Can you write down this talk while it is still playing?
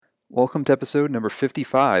Welcome to episode number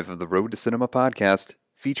 55 of the Road to Cinema podcast,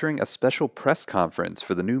 featuring a special press conference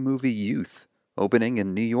for the new movie Youth, opening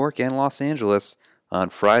in New York and Los Angeles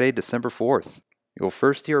on Friday, December 4th. You'll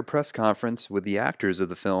first hear a press conference with the actors of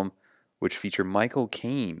the film, which feature Michael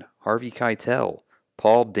Caine, Harvey Keitel,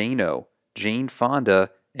 Paul Dano, Jane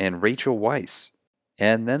Fonda, and Rachel Weisz.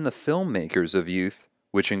 And then the filmmakers of Youth,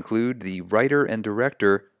 which include the writer and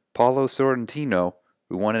director Paolo Sorrentino,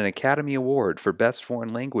 who won an Academy Award for Best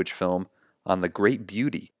Foreign Language Film on The Great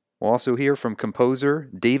Beauty. We'll also hear from composer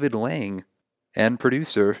David Lang and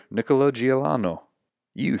producer Niccolo Giuliano.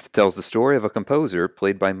 Youth tells the story of a composer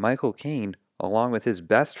played by Michael Caine, along with his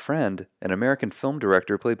best friend, an American film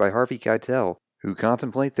director played by Harvey Keitel, who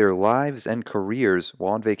contemplate their lives and careers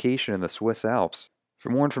while on vacation in the Swiss Alps. For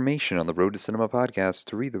more information on the Road to Cinema podcast,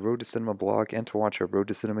 to read the Road to Cinema blog, and to watch our Road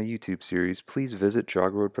to Cinema YouTube series, please visit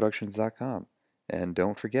jogroadproductions.com. And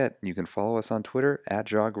don't forget, you can follow us on Twitter at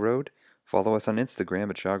JogRoad, follow us on Instagram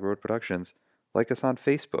at JogRoad Productions, like us on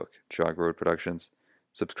Facebook, JogRoad Productions,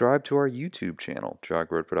 subscribe to our YouTube channel,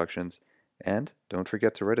 JogRoad Productions, and don't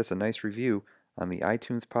forget to write us a nice review on the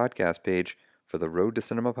iTunes podcast page for the Road to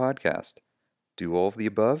Cinema podcast. Do all of the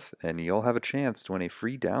above, and you'll have a chance to win a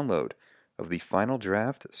free download of the Final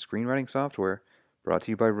Draft screenwriting software brought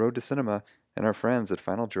to you by Road to Cinema and our friends at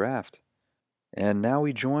Final Draft. And now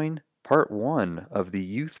we join Part 1 of the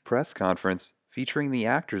Youth Press Conference featuring the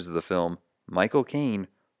actors of the film, Michael Caine,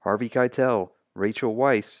 Harvey Keitel, Rachel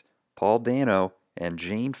Weisz, Paul Dano, and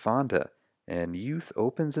Jane Fonda. And Youth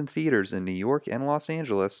opens in theaters in New York and Los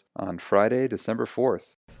Angeles on Friday, December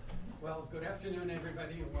 4th. Well, good afternoon,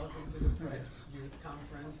 everybody, and welcome to the Press Youth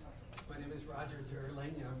Conference. My name is Roger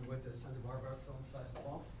Durling. I'm with the Santa Barbara Film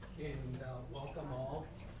Festival, and welcome all.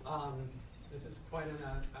 This is quite an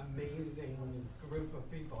amazing group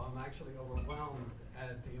of people. I'm actually overwhelmed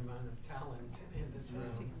at the amount of talent in this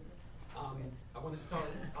room. I want to start.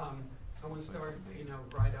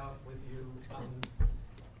 Right off with you.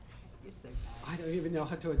 I don't even know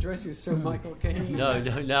how to address you, Sir Michael Caine. No.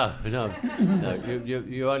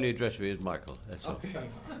 You only address me as Michael. That's all. Okay.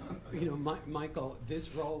 Michael,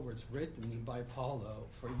 this role was written by Paolo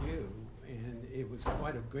for you, and it was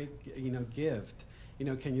quite a great, gift.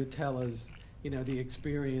 Can you tell us, the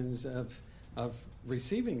experience of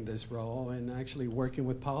receiving this role and actually working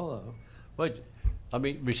with Paolo? Well,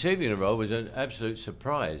 receiving the role was an absolute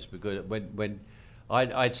surprise because when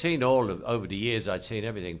I'd seen over the years, I'd seen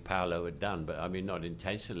everything Paolo had done, but not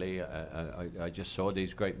intentionally. I just saw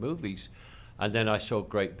these great movies. And then I saw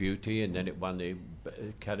Great Beauty, and then it won the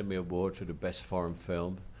Academy Award for the Best Foreign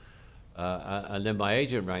Film. And then my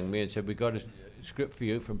agent rang me and said, "We got a script for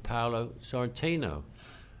you from Paolo Sorrentino."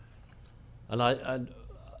 And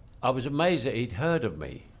I was amazed that he'd heard of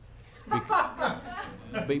me.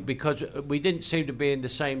 Because we didn't seem to be in the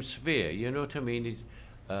same sphere, you know what I mean?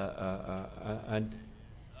 And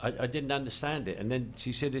I didn't understand it. And then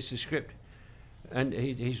she said, "It's a script, and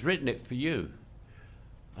he's written it for you."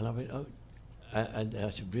 And I went, "Oh," and I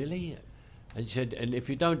said, "Really?" And she said, "And if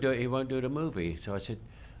you don't do it, he won't do the movie." So I said,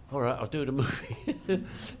 "All right, I'll do the movie,"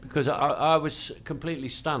 because I was completely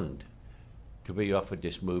stunned to be offered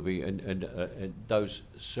this movie and those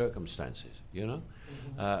circumstances,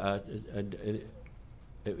 Mm-hmm. And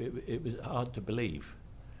it was hard to believe,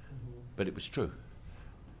 mm-hmm. But it was true.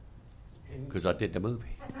 Because I did the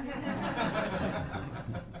movie.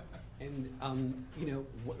 And,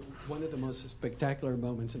 one of the most spectacular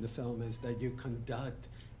moments in the film is that you conduct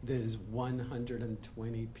this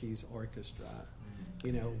 120-piece orchestra.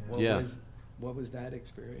 What was that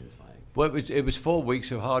experience like? Well, it was 4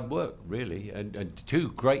 weeks of hard work, really, and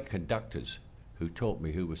two great conductors who taught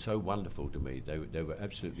me, who were so wonderful to me. They were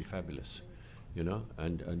absolutely fabulous,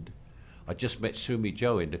 and I just met Sumi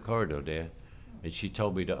Jo in the corridor there, and she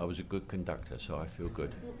told me that I was a good conductor, so I feel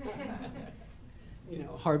good.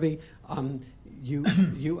 Harvey,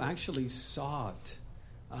 you actually sought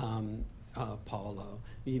Paolo.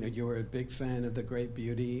 You were a big fan of The Great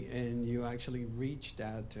Beauty, and you actually reached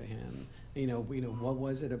out to him. What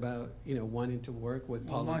was it about, wanting to work with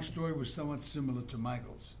Paolo? Well, my story was somewhat similar to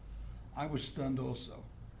Michael's. I was stunned also,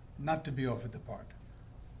 not to be offered the part.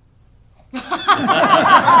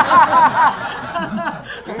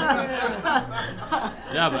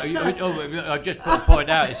 No, but I just want to point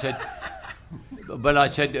out, he said, when I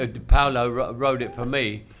said Paolo wrote it for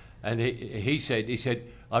me, and he said,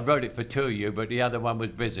 "I wrote it for two of you, but the other one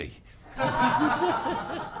was busy."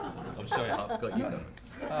 I'm sorry, I've got you.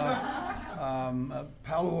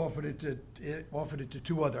 Paolo offered it to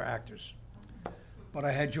two other actors, but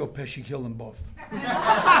I had Joe Pesci kill them both. So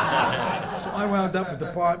I wound up with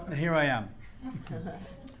the part, and here I am.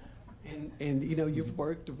 And you know, you've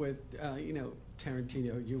worked with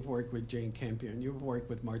Tarantino, you've worked with Jane Campion, you've worked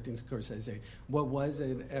with Martin Scorsese. What was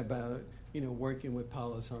it about working with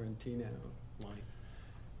Paolo Sorrentino like?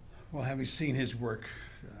 Well, having seen his work,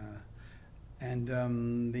 and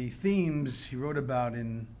the themes he wrote about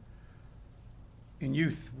in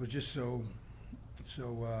youth was just so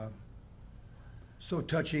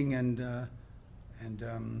touching and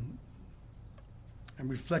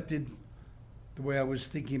reflected the way I was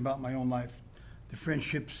thinking about my own life, the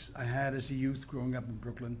friendships I had as a youth growing up in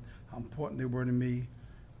Brooklyn, how important they were to me,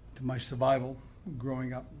 to my survival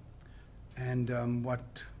growing up, and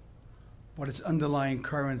what its underlying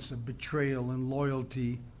currents of betrayal and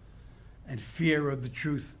loyalty and fear of the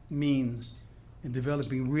truth mean in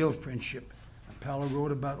developing real friendship. And Paolo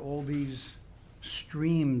wrote about all these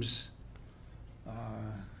streams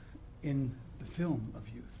in the film of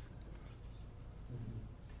youth.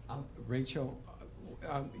 Rachel,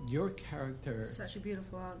 your character... Such a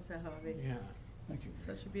beautiful answer, Harvey. Yeah. Thank you.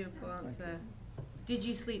 Such a beautiful answer. Did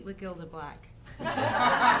you sleep with Gilda Black? I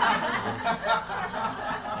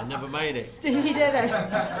never made it. He didn't.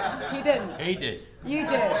 He didn't. He did, You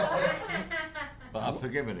did. but I've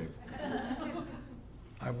forgiven him.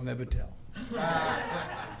 I will never tell.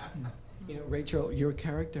 Rachel, your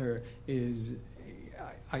character is...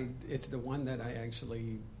 it's the one that I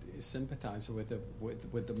actually sympathize with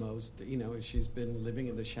the most. She's been living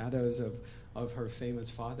in the shadows of her famous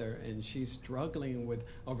father, and she's struggling with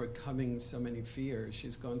overcoming so many fears.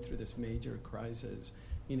 She's gone through this major crisis.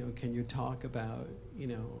 Can you talk about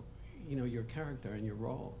your character and your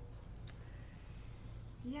role?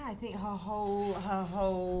 Yeah, I think her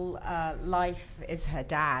whole life is her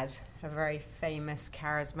dad, a very famous,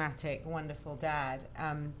 charismatic, wonderful dad.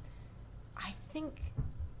 I think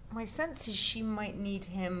my sense is she might need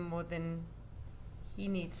him more than he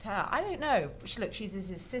needs her. I don't know. She's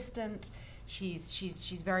his assistant.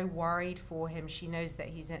 She's very worried for him. She knows that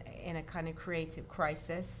he's in a kind of creative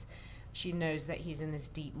crisis. She knows that he's in this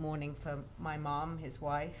deep mourning for my mom, his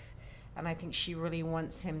wife. And I think she really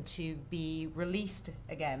wants him to be released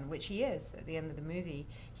again, which he is at the end of the movie.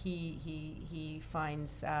 He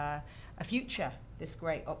finds a future, this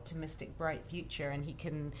great, optimistic, bright future, and he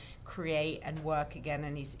can create and work again.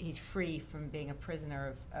 And he's free from being a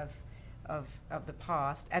prisoner of the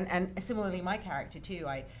past. And similarly, my character too.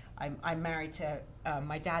 I'm married to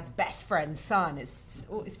my dad's best friend's son.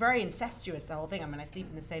 It's very incestuous, the whole thing. I mean, I sleep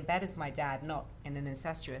in the same bed as my dad, not in an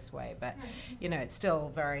incestuous way, but it's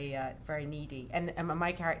still very very needy. And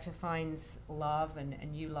my character finds love and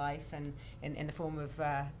new life, and in the form of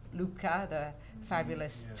Luca, the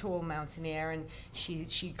fabulous tall mountaineer, and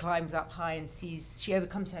she climbs up high and she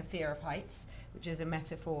overcomes her fear of heights, which is a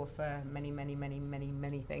metaphor for many, many, many, many,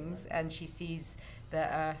 many things, and she sees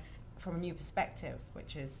the earth from a new perspective,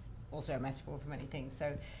 which is also a metaphor for many things.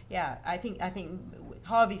 So yeah, I think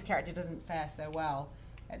Harvey's character doesn't fare so well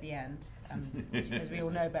at the end, as we all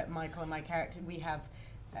know. But Michael and my character, we have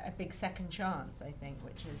a big second chance, I think,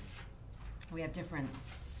 which is we have different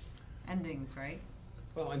endings, right?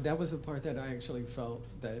 Well, and that was the part that I actually felt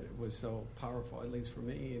that was so powerful, at least for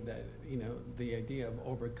me, that, the idea of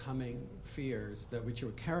overcoming fears, that which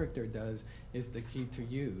your character does, is the key to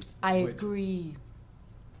youth. I agree.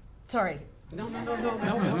 Sorry. No.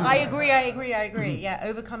 I agree. Yeah,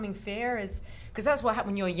 overcoming fear is... Because that's what happens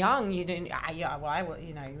when you're young. You don't...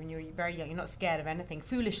 when you're very young, you're not scared of anything,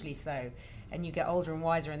 foolishly so. And you get older and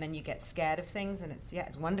wiser, and then you get scared of things, and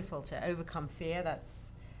it's wonderful to overcome fear.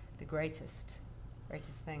 That's the greatest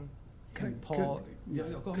thing. Paul...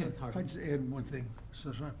 go ahead, Harvey. I'd just add one thing.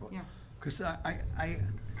 So sorry, Paul. Yeah. Because I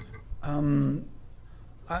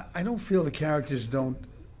don't feel the characters don't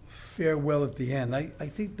fare well at the end. I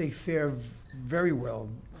think they fare very well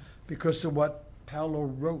because of what Paolo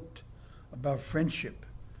wrote about friendship.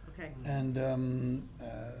 Okay. And the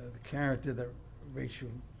character that Rachel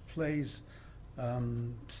plays,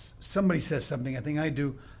 somebody says something, I think I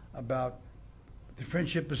do, about the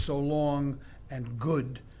friendship is so long and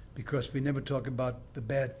good because we never talk about the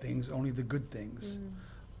bad things, only the good things. Mm.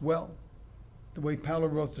 Well, the way Paolo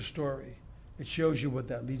wrote the story, it shows you what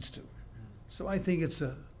that leads to. So I think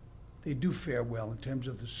they do fare well in terms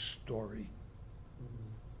of the story.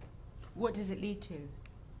 What does it lead to?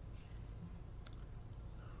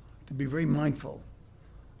 To be very mindful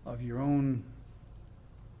of your own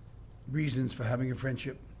reasons for having a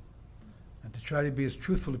friendship, and to try to be as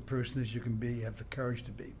truthful a person as you can be, have the courage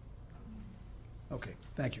to be. Okay,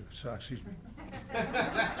 thank you. So, excuse me.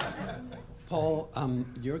 Paul,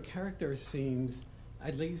 your character seems,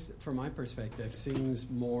 at least from my perspective, seems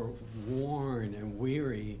more worn and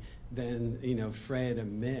weary than Fred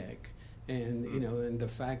and Mick. and and the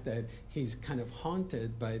fact that he's kind of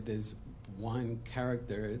haunted by this one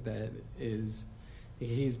character that he's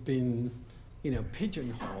been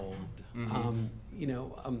pigeonholed.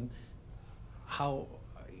 How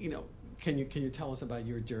can you tell us about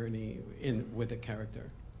your journey with the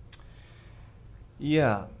character?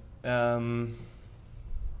 Yeah. At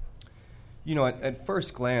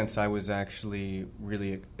first glance, I was actually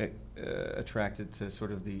really attracted to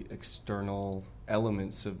sort of the external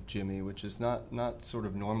elements of Jimmy, which is not sort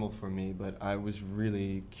of normal for me, but I was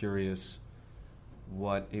really curious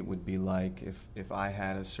what it would be like if I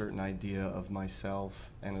had a certain idea of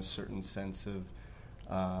myself and a certain sense of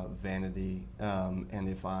vanity, and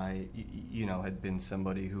if I, had been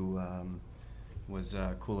somebody who was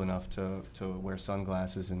cool enough to wear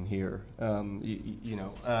sunglasses and hear, and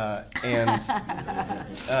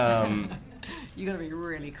You're gonna be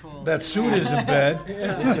really cool. That suit isn't bad.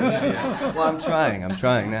 well, I'm trying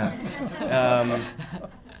now.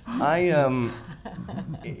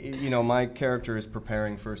 My character is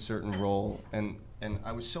preparing for a certain role, and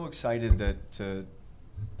I was so excited that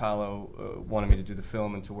Paolo wanted me to do the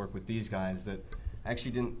film and to work with these guys that I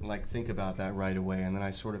actually didn't think about that right away, and then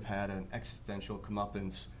I sort of had an existential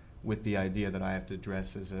comeuppance with the idea that I have to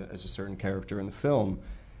dress as a certain character in the film,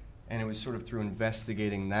 and it was sort of through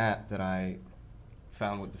investigating that I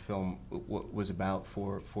found what the film was about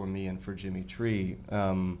for me and for Jimmy Tree,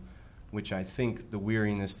 which I think the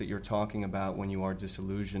weariness that you're talking about when you are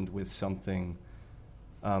disillusioned with something,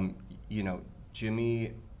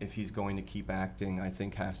 Jimmy, if he's going to keep acting, I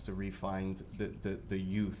think has to refine the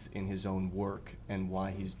youth in his own work and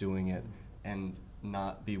why he's doing it, and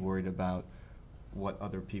not be worried about what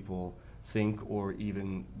other people think or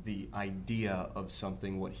even the idea of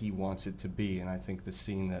something, what he wants it to be. And I think the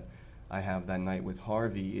scene that I have that night with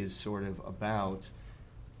Harvey is sort of about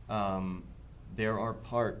there are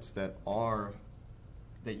parts that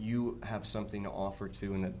you have something to offer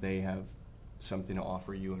to, and that they have something to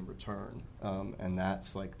offer you in return, and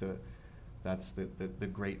that's the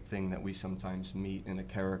great thing that we sometimes meet in a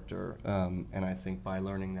character. And I think by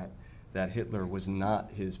learning that Hitler was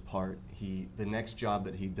not his part, the next job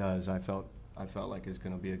that he does, I felt like is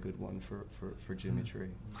going to be a good one for Jimmy Tree.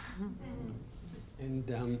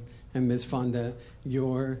 And Ms. Fonda,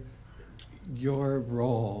 your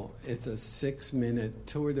role, it's a 6-minute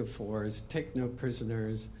tour de force, take no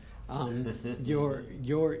prisoners. Your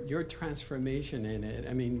transformation in it.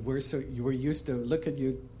 I mean, we're used to look at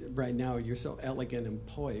you right now. You're so elegant and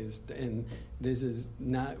poised, and this is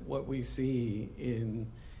not what we see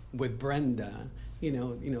with Brenda.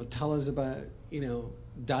 Tell us about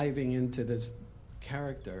diving into this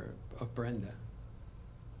character of Brenda.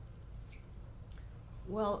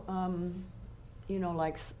 Well,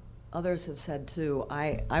 like others have said too,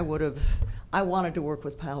 I wanted to work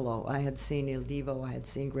with Paolo. I had seen Il Divo, I had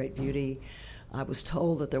seen Great Beauty. I was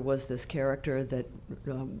told that there was this character that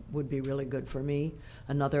would be really good for me.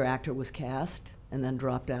 Another actor was cast and then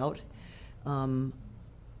dropped out.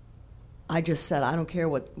 I just said, I don't care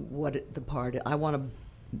what the part is. I want to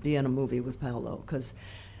be in a movie with Paolo, because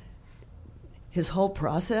his whole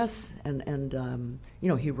process, and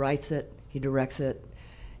he writes it, he directs it.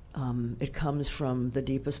 It comes from the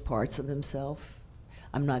deepest parts of himself.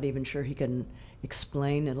 I'm not even sure he can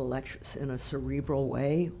explain in a cerebral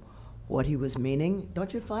way what he was meaning.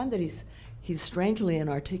 Don't you find that he's strangely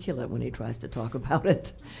inarticulate when he tries to talk about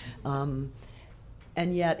it? And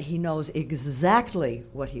yet he knows exactly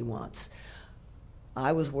what he wants.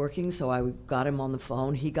 I was working, so I got him on the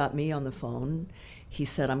phone. He got me on the phone. He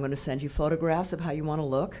said, I'm going to send you photographs of how you want to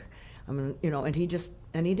look. And he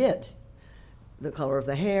did. The color of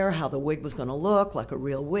the hair, how the wig was going to look, like a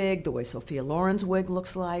real wig, the way Sophia Loren's wig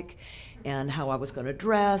looks like, and how I was going to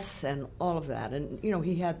dress, and all of that. And,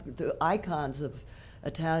 he had the icons of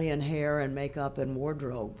Italian hair and makeup and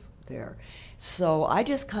wardrobe there. So I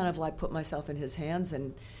just kind of put myself in his hands,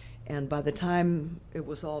 and by the time it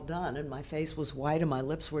was all done, and my face was white and my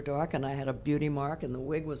lips were dark, and I had a beauty mark, and the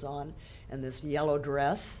wig was on, and this yellow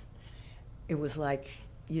dress, it was like,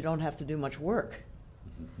 you don't have to do much work.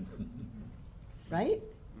 Right?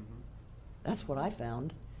 Mm-hmm. That's what I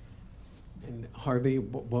found. And Harvey,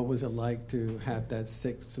 what was it like to have that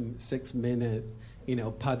 6-minute,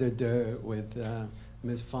 pas de deux with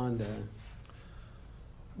Ms. Fonda?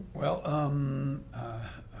 Well,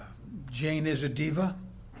 Jane is a diva.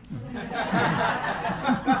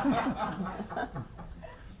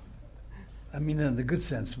 I mean, in the good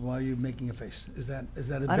sense. Why are you making a face? Is that a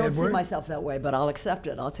bad word? I don't see myself that way, but I'll accept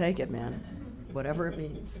it. I'll take it, man. Whatever it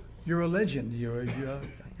means. You're a legend. You're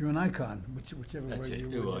an icon, whichever way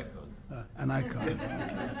you want. An icon.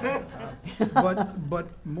 But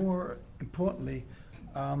more importantly,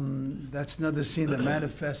 that's another scene that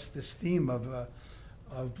manifests this theme of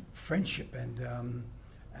friendship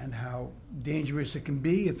and how dangerous it can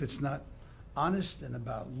be if it's not honest, and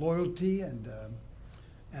about loyalty and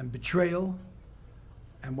betrayal,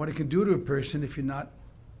 and what it can do to a person if you're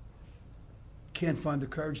can't find the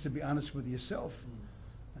courage to be honest with yourself,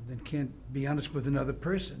 and then can't be honest with another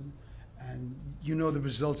person, and you know the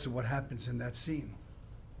results of what happens in that scene.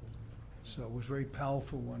 So it was a very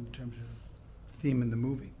powerful one in terms of theme in the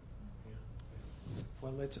movie.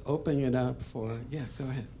 Well, let's open it up for, yeah, go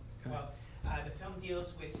ahead. Well, the film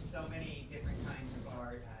deals with so many different kinds of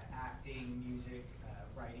art, acting, music,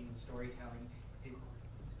 writing, and storytelling.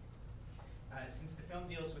 Since the film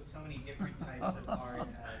deals with so many different types of art,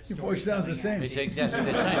 your voice sounds the same. It's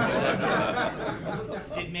exactly the same.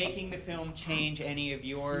 Did making the film change any of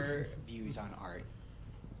your views on art?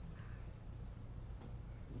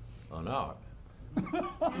 On art?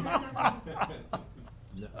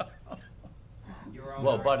 No.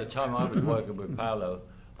 Well, by the time I was working with Paolo,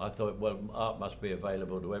 I thought, well, art must be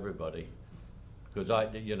available to everybody, because I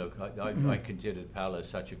considered Paolo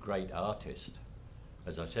such a great artist.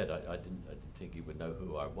 As I said, I didn't think he would know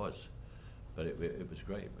who I was, but it was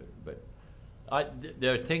great. But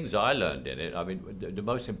there are things I learned in it. I mean, the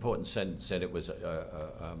most important sentence said it was,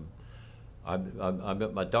 I'm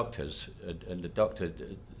at my doctor's, and the doctor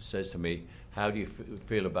says to me, how do you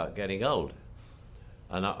feel about getting old?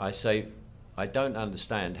 And I say, I don't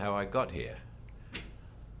understand how I got here.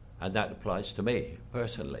 And that applies to me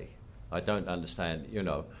personally. I don't understand,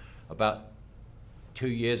 about 2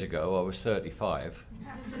 years ago I was 35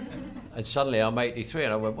 and suddenly I'm 83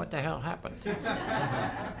 and I went, what the hell happened?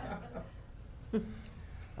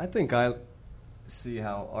 I think I see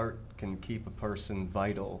how art can keep a person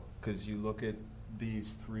vital, because you look at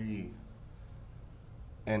these three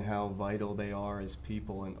and how vital they are as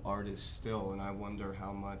people and artists still, and I wonder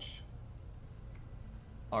how much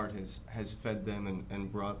art has fed them and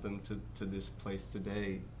brought them to this place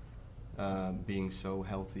today, being so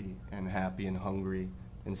healthy and happy and hungry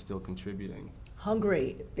and still contributing.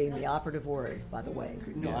 Hungry being the operative word, by the way.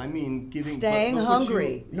 No, I mean giving. Staying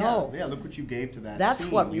hungry. Yeah, look what you gave to that. That's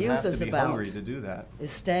scene. what you youth have is to be about. hungry to do that.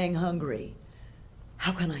 Is staying hungry.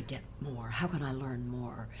 How can I get more? How can I learn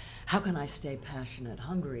more? How can I stay passionate,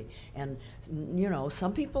 hungry? And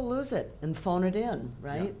some people lose it and phone it in,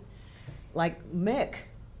 right? Yeah. Like Mick.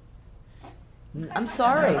 I'm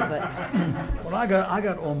sorry, but Well, I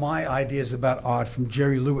got all my ideas about art from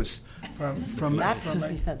Jerry Lewis, from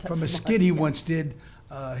a skit he once did.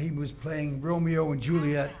 He was playing Romeo and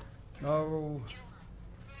Juliet. Oh,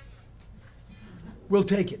 we'll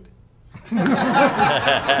take it.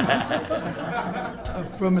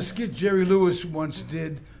 From a skit Jerry Lewis once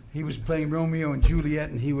did, he was playing Romeo and Juliet,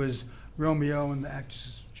 and he was Romeo, and the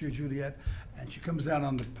actress is Juliet, and she comes out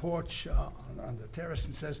on the porch, on the terrace,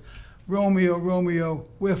 and says, Romeo, Romeo,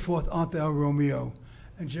 wherefore art thou Romeo?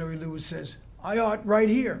 And Jerry Lewis says, I art right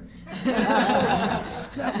here.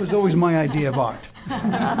 That was always my idea of art. I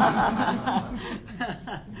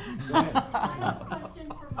have a question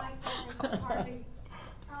for Michael and Harvey.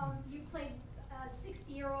 You played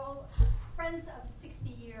 60-year-old friends of 60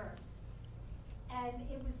 years, and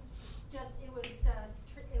it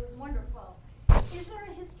was wonderful. Is there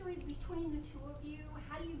a history between the two of you?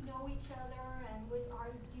 How do you know each other, and do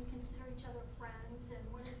you consider each other friends,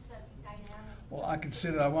 and what is the dynamic? Well,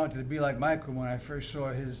 I wanted to be like Michael when I first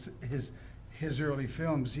saw his early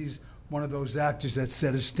films. He's one of those actors that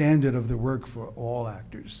set a standard of the work for all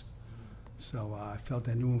actors. So I felt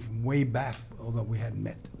I knew him from way back, although we hadn't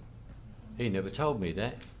met. He never told me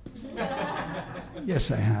that.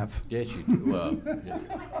 Yes, I have. Yes, you do. Well,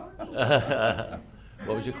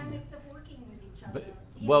 what was your Dynamics of working with each other. Do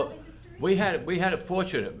you well, have a history? we had a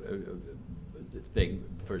fortunate thing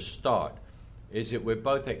for a start, is that we're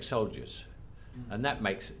both ex-soldiers, and that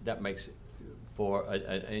makes for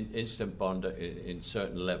an instant bond in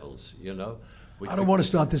certain levels, I don't want to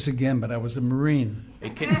start this again, but I was a Marine.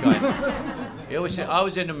 It keeps going. He always said, I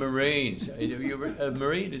was in the Marines. A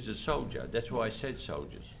Marine is a soldier. That's why I said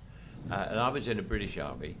soldiers. And I was in the British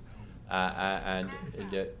Army, and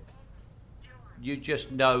you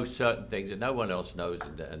just know certain things that no one else knows,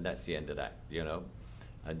 and that's the end of that,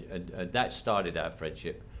 And that started our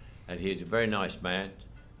friendship. And he's a very nice man,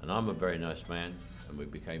 and I'm a very nice man, and we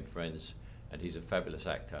became friends. And he's a fabulous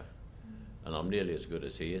actor, and I'm nearly as good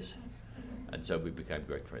as he is. And so we became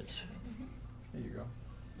great friends. There you go.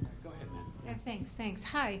 Go ahead, man. Thanks.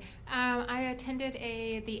 Hi. I attended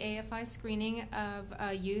the AFI screening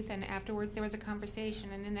of Youth, and afterwards there was a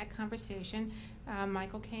conversation. And in that conversation,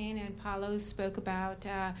 Michael Caine and Paolo spoke about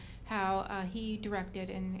how he directed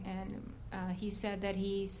and he said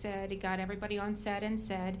he got everybody on set and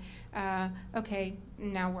said, okay,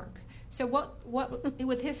 now work. So what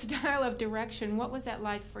with his style of direction, what was that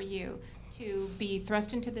like for you to be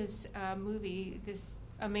thrust into this movie, this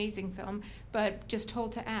amazing film, but just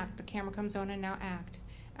told to act? The camera comes on and now act.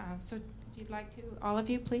 So if you'd like to, all of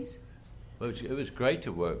you, please. Well, it was great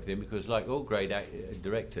to work with him because, like all great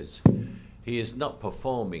directors, he is not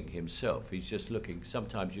performing himself. He's just looking.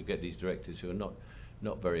 Sometimes you get these directors who are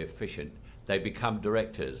not very efficient. They become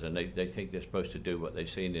directors and they think they're supposed to do what they've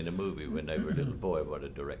seen in a movie when they were a little boy. What a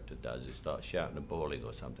director does is start shouting and bawling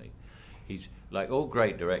or something. He's like all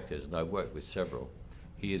great directors, and I've worked with several.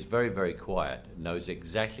 He is very, very quiet, knows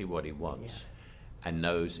exactly what he wants, and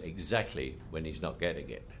knows exactly when he's not getting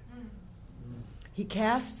it. He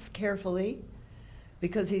casts carefully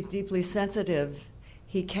because he's deeply sensitive.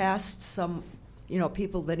 He casts some,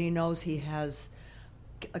 people that he knows he has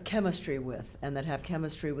a chemistry with and that have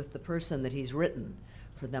chemistry with the person that he's written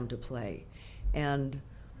for them to play. And,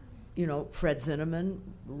 Fred Zinnemann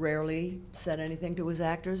rarely said anything to his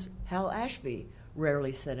actors. Hal Ashby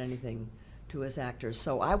rarely said anything to his actors.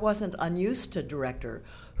 So I wasn't unused to a director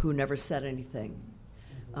who never said anything.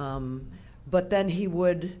 But then he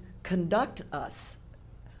would conduct us.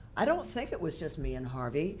 I don't think it was just me and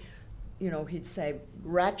Harvey. He'd say,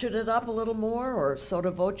 ratchet it up a little more, or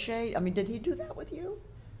sotto voce. I mean, did he do that with you?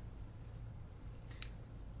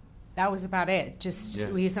 That was about it.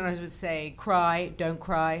 We sometimes would say, cry, don't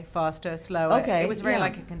cry, faster, slower. Okay, it was very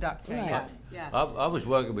like a conductor. Right. Yeah. I was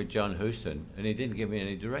working with John Huston, and he didn't give me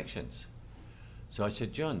any directions. So I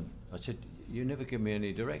said, John, you never give me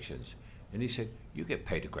any directions. And he said, you get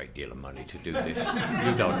paid a great deal of money to do this.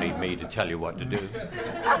 You don't need me to tell you what to do.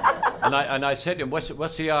 And I said to him,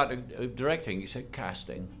 what's the art of directing? He said,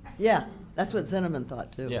 casting. Yeah, that's what Zinnemann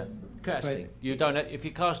thought, too. Yeah, casting. You don't if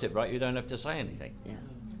you cast it right, you don't have to say anything. Yeah.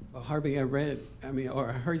 Well, Harvey, I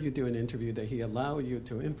heard you do an interview that he allowed you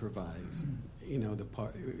to improvise, the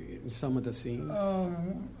part, some of the scenes.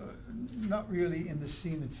 Not really in the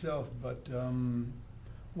scene itself, but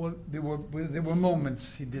there were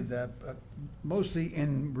moments he did that, but mostly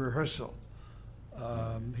in rehearsal.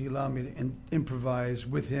 He allowed me to improvise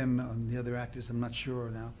with him and the other actors. I'm not sure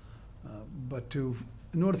now, but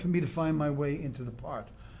in order for me to find my way into the part.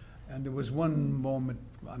 And there was one moment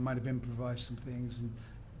I might have improvised some things, and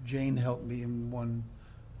Jane helped me in one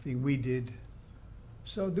thing we did.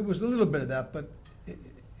 So there was a little bit of that, but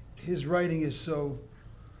his writing is so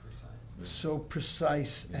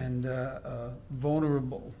precise and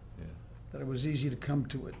vulnerable that it was easy to come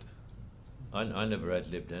to it. I never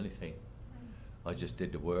ad-libbed anything. I just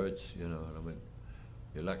did the words, and I went,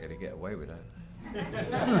 you're lucky to get away with that.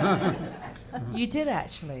 You did,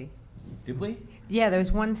 actually. Did we? Yeah, there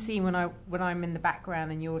was one scene when I'm in the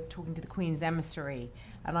background and you're talking to the Queen's emissary,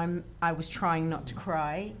 and I was trying not to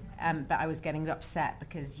cry, but I was getting upset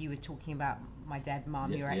because you were talking about my dead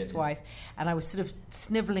mum, your ex-wife, and I was sort of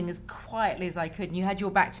snivelling as quietly as I could, and you had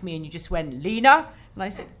your back to me and you just went, Lena? And I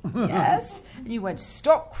said, yes. And you went,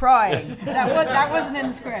 stop crying. That wasn't in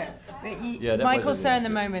the script. But Michael's so in the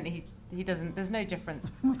moment, he doesn't, there's no difference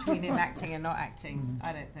between him acting and not acting,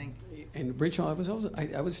 I don't think. And Rachel, I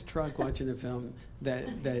was struck watching the film that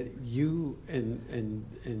you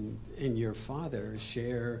and your father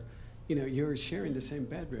share, you're sharing the same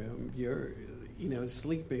bedroom, you're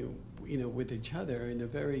sleeping with each other in a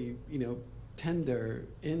very tender,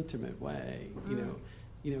 intimate way.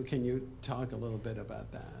 Can you talk a little bit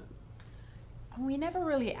about that? We never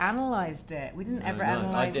really analysed it. We didn't ever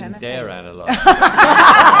analyse anything. I didn't dare analyse.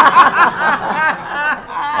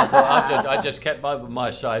 I just kept over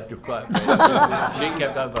my side to quite. She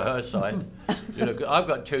kept over her side. I've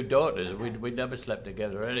got two daughters. We never slept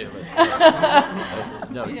together, any of us.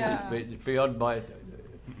 It's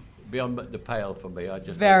beyond the pale for me.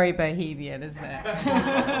 Very bohemian, isn't it?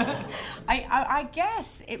 I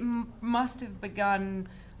guess it must have begun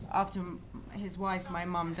after his wife, my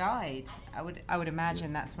mum, died. I would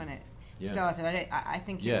imagine that's when it started. I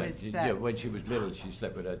think it was that. Yeah, when she was little, she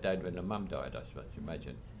slept with her dad when her mum died, I suppose you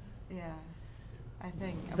imagine. Yeah, I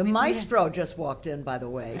think. The maestro just walked in, by the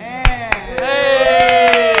way. Hey!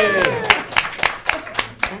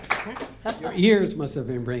 Your ears must have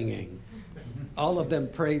been ringing. All of them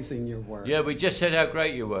praising your work. Yeah, we just said how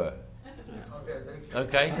great you were.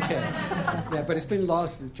 Okay. Yeah, but it's been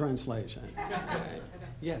lost in translation.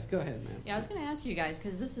 Yes, go ahead, ma'am. Yeah, I was going to ask you guys,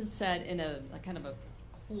 because this is set in a kind of a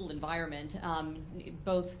cool environment,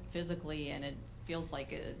 both physically and it feels like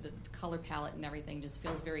the color palette and everything just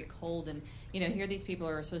feels very cold. And here these people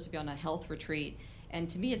are supposed to be on a health retreat, and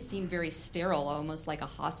to me it seemed very sterile, almost like a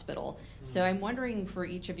hospital. So I'm wondering for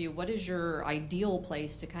each of you, what is your ideal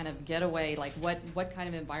place to kind of get away? Like what kind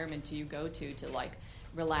of environment do you go to like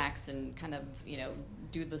relax and kind of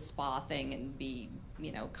do the spa thing and be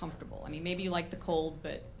comfortable? I mean, maybe you like the cold,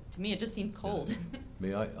 but to me it just seemed cold.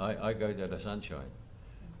 Me, I go to the sunshine,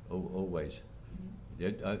 always.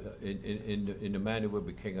 In The Man Who Would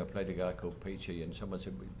Be King, I played a guy called Peachy, and someone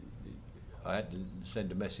said I had to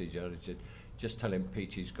send a message. I said, just tell him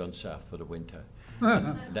Peachy's gone south for the winter.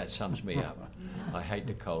 That sums me up. I hate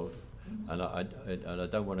the cold, and I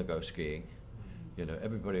don't want to go skiing.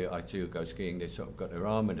 Everybody I do go skiing, they sort of got their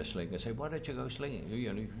arm in a sling. They say, why don't you go slinging?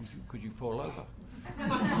 Could you fall over?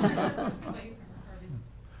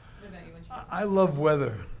 I love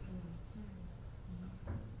weather.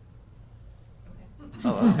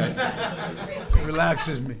 Oh, okay. It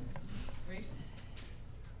relaxes me. Do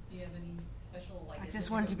you have any special I just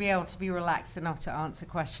want to be able to be relaxed enough to answer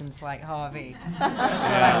questions like Harvey. That's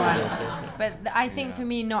what I want. But I think for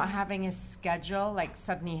me, not having a schedule, like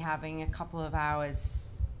suddenly having a couple of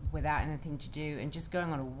hours without anything to do and just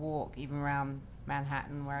going on a walk, even around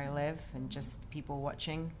Manhattan where I live, and just people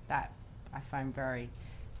watching, that I find very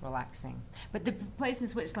relaxing. But the place in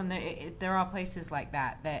Switzerland, there are places like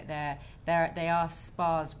that. They are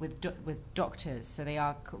spas with doctors, so they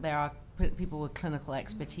are people with clinical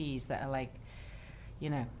expertise that are like,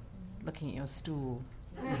 looking at your stool.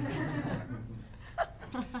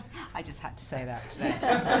 I just had to say that today.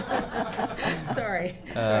 Sorry,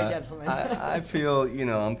 gentlemen. I feel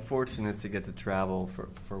I'm fortunate to get to travel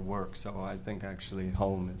for work, so I think actually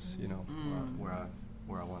home is where I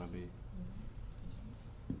want to be.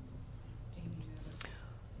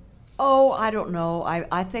 Oh, I don't know.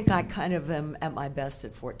 I think I kind of am at my best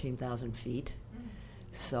at 14,000 feet.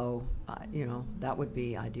 So, that would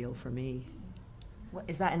be ideal for me. What,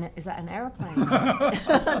 is that an airplane?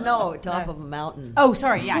 No, top of a mountain. Oh,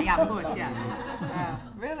 sorry. Yeah, of course, yeah.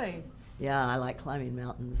 Really? Yeah, I like climbing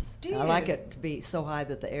mountains. Do you? I like it to be so high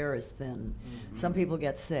that the air is thin. Mm-hmm. Some people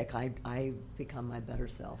get sick. I become my better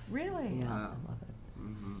self. Really? Yeah, I love it.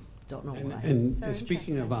 Mm-hmm. Don't know why. And so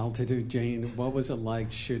speaking of altitude, Jane, what was it like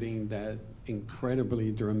shooting that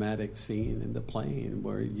incredibly dramatic scene in the plane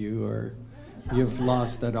where you've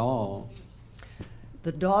lost it all?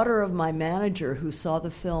 The daughter of my manager, who saw the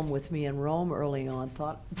film with me in Rome early on,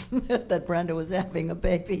 thought that Brenda was having a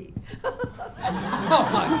baby.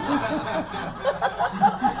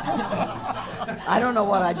 I don't know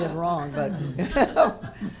what I did wrong, but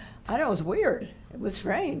I know it was weird. It was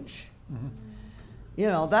strange. Mm-hmm.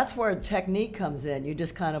 That's where technique comes in. You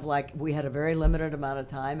just kind of we had a very limited amount of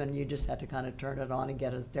time, and you just had to kind of turn it on and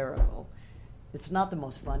get hysterical. It's not the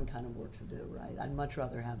most fun kind of work to do, right? I'd much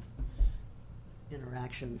rather have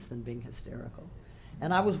interactions than being hysterical.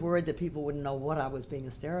 And I was worried that people wouldn't know what I was being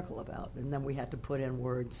hysterical about. And then we had to put in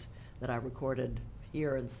words that I recorded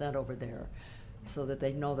here and sent over there so that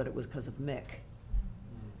they'd know that it was because of Mick.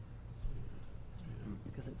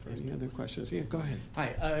 Any other questions? Yeah, go ahead.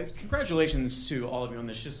 Hi. Congratulations to all of you on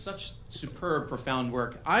this. Just such superb, profound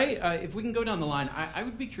work. If we can go down the line, I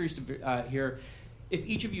would be curious to hear if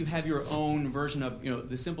each of you have your own version of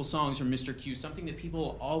the simple songs from Mr. Q, something that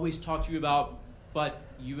people always talk to you about, but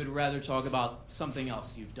you would rather talk about something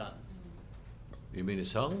else you've done. You mean a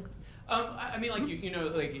song? I mean, like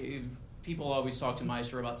if people always talk to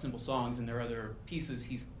Maestro about simple songs, and there are other pieces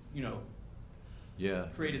he's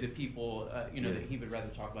created that people that he would rather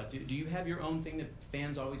talk about. Do you have your own thing that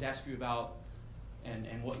fans always ask you about,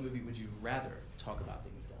 and what movie would you rather talk about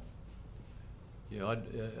that you've done?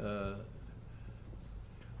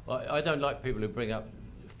 Yeah, I don't like people who bring up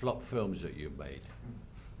flop films that you've made,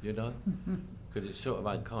 because it's sort of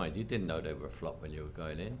unkind. You didn't know they were a flop when you were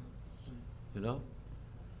going in, and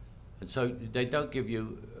so they don't give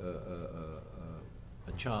you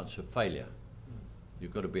a chance of failure.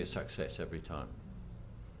 You've got to be a success every time.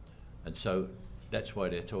 And so that's why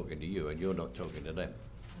they're talking to you and you're not talking to them.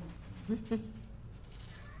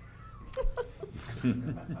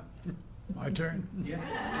 My turn? Yes.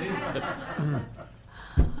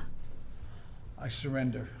 I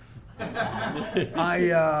surrender. Can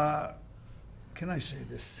I say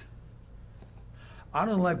this? I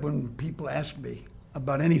don't like when people ask me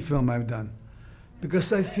about any film I've done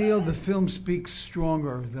because I feel the film speaks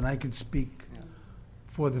stronger than I can speak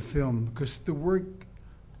for the film, because the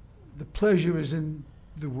pleasure is in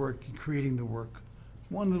the work, in creating the work.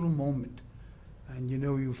 One little moment, and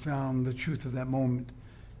you found the truth of that moment,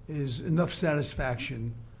 is enough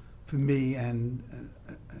satisfaction for me, and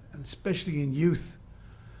especially in youth.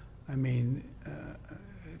 I mean,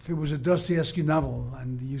 if it was a Dostoevsky novel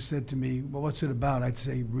and you said to me, well, what's it about? I'd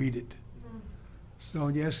say, read it. So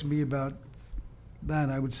when you ask me about that,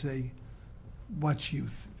 I would say, watch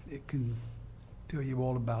Youth. It can tell you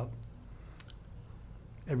all about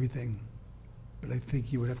everything, but I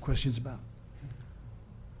think you would have questions about.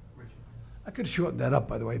 I could shorten that up,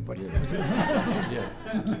 by the way, but Yeah.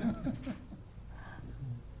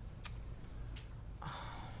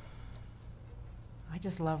 I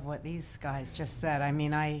just love what these guys just said. I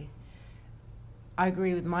mean, I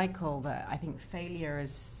agree with Michael that I think failure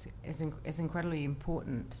is incredibly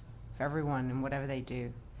important for everyone in whatever they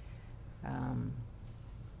do.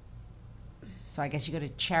 So I guess you got to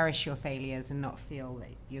cherish your failures and not feel that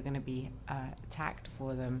you're going to be attacked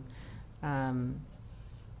for them. And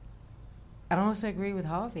I also agree with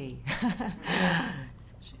Harvey.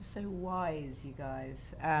 So wise, you guys.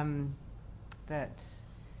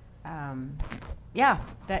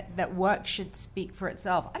 That work should speak for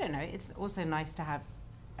itself. I don't know. It's also nice to have.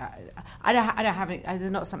 I don't have.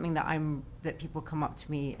 There's not something that people come up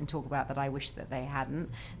to me and talk about that I wish that they hadn't.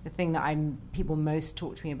 The thing that people most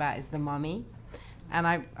talk to me about is The Mummy, and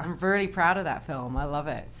I'm really proud of that film. I love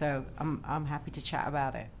it. So I'm happy to chat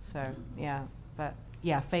about it. So yeah, but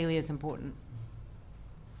yeah, failure is important.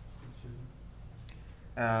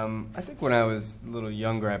 I think when I was a little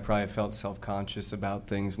younger, I probably felt self-conscious about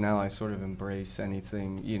things. Now I sort of embrace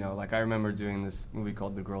anything, like I remember doing this movie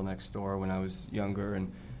called The Girl Next Door when I was younger,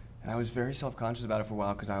 and I was very self-conscious about it for a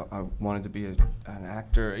while because I wanted to be an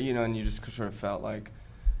actor, and you just sort of felt like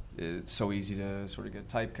it's so easy to sort of get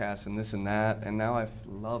typecast and this and that. And now I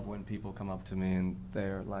love when people come up to me and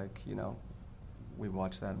they're like, we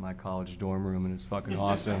watched that in my college dorm room, and it's fucking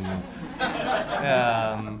awesome.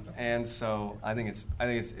 And so I think it's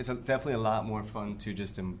definitely a lot more fun to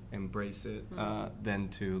just embrace it than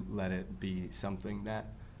to let it be something that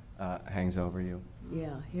hangs over you.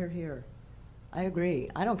 Yeah, here. I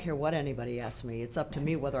agree. I don't care what anybody asks me. It's up to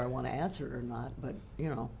me whether I want to answer it or not. But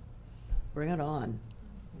bring it on.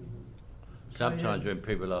 Sometimes when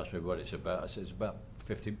people ask me what it's about, I say it's about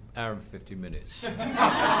hour and 50 minutes. Can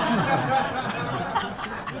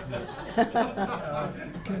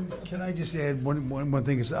I just add one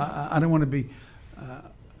thing? Is I don't want to be.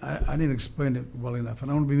 I didn't explain it well enough. I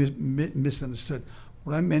don't want to be misunderstood.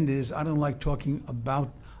 What I meant is I don't like talking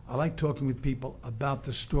about. I like talking with people about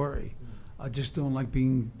the story. I just don't like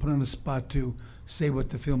being put on the spot to say what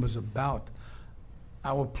the film is about.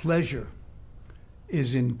 Our pleasure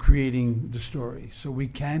is in creating the story, so we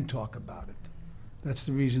can talk about it. That's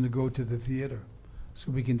the reason to go to the theater,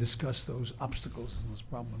 so we can discuss those obstacles and those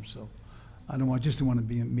problems. So I don't want to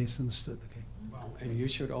be misunderstood. Okay. Well, and you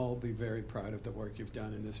should all be very proud of the work you've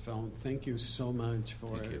done in this film. Thank you so much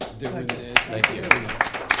for doing this. Thank you.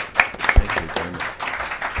 Thank you very much.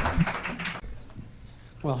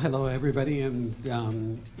 Well, hello everybody, and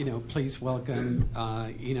please welcome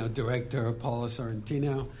director Paolo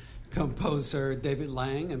Sorrentino, composer David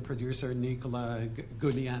Lang, and producer Nicola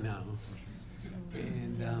Gugliano.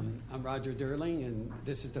 And I'm Roger Durling, and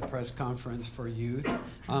this is the press conference for Youth.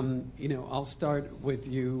 I'll start with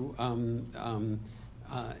you,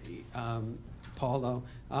 Paolo.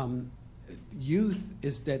 Youth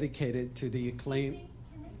is dedicated to the acclaimed.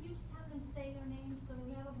 Can you just have them say their names so that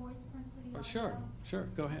we have a voice print for the Sure,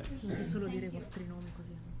 go ahead.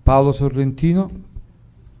 Paolo Sorrentino,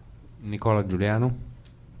 Nicola Giuliano,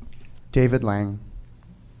 David Lang.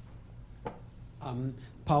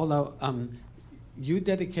 Paolo, you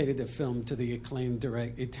dedicated the film to the acclaimed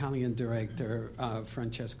Italian director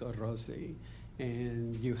Francesco Rosi,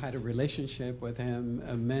 and you had a relationship with him,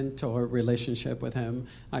 a mentor relationship with him.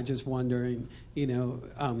 I just wondering,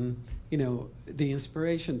 the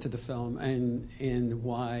inspiration to the film and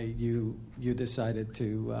why you decided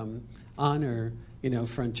to honor,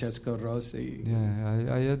 Francesco Rosi.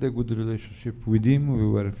 Yeah, I had a good relationship with him. We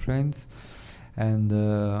were friends. And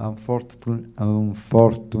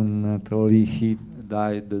unfortunately, he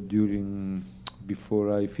died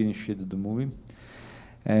before I finished the movie.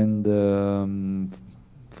 And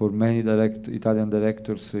for many Italian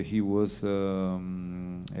directors, he was a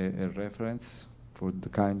reference for the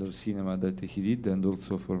kind of cinema that he did, and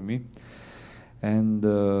also for me. And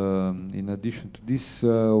in addition to this,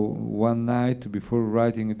 one night before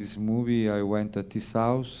writing this movie, I went at his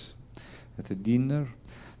house at a dinner.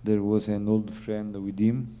 There was an old friend with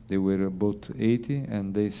him. They were about 80,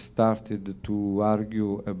 and they started to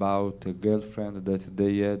argue about a girlfriend that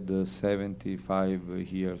they had 75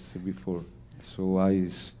 years before. So I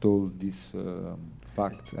stole this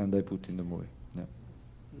fact and I put in the movie. Yeah.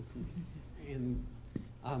 And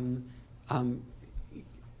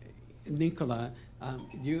Nicola,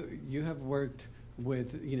 you have worked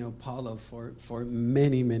with Paolo for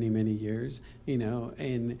many years,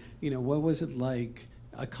 and what was it like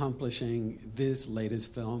accomplishing this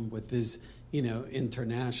latest film with this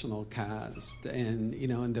international cast, and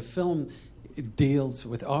and the film deals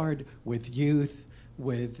with art, with youth,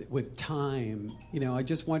 with time. I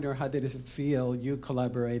just wonder, how did it feel, you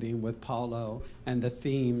collaborating with Paolo and the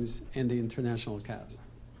themes and the international cast?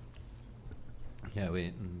 Yeah,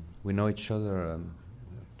 we know each other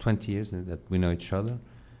 20 years that we know each other,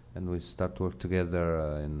 and we start to work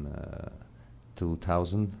together in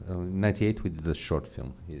 2000. In 98 we did a short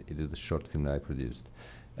film. He did a short film that I produced.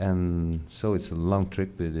 And so it's a long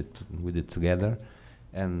trip we did together.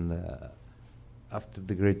 And after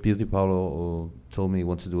The Great Beauty, Paolo told me he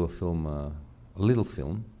wanted to do a film, a little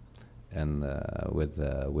film, and with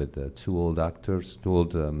two old actors, two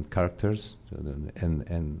old characters, and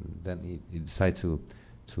then he decided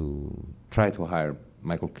to try to hire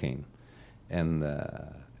Michael Caine. And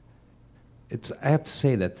I have to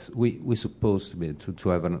say that we're supposed to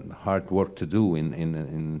have a hard work to do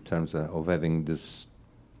in terms of having this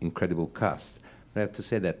incredible cast. But I have to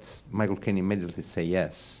say that Michael Caine immediately said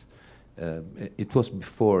yes. It was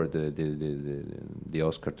before the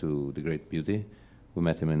Oscar to The Great Beauty. We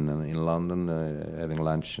met him in London, having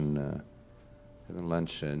lunch in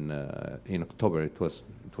October. It was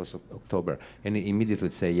October, and he immediately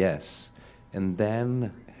said yes. And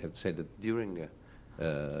then I have to say that during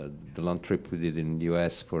the long trip we did in the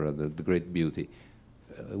U.S. for the Great Beauty,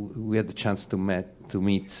 we had the chance to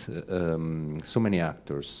meet so many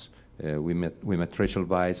actors. We met Rachel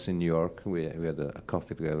Weisz in New York. We had a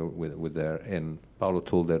coffee together with her, and Paolo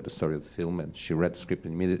told her the story of the film, and she read the script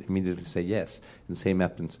and immediately said yes. And the same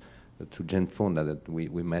happened to Jane Fonda, that we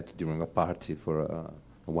met during a party for a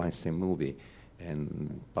Weinstein movie,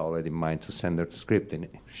 and Paolo had in mind to send her the script, and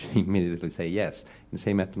she immediately said yes. And the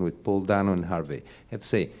same happened with Paul, Dano, and Harvey. I have to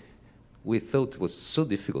say, we thought it was so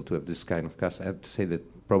difficult to have this kind of cast. I have to say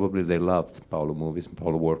that probably they loved Paolo movies,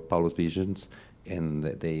 Paolo work, Paolo's visions, and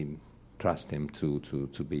they trust him to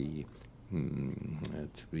be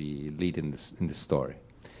lead in the story.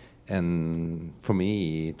 And for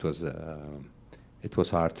me, it was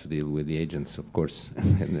hard to deal with the agents, of course,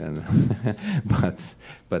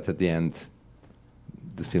 but at the end,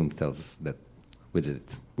 the film tells us that we did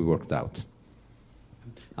it. We worked out.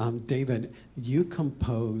 David, you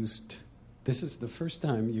composed. This is the first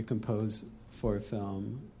time you compose for a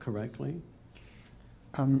film, correctly?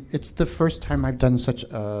 It's the first time I've done such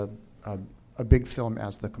a big film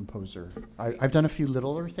as the composer. I've done a few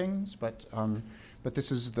littler things, but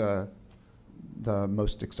this is the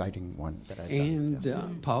most exciting one that I've done.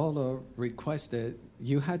 And Paolo requested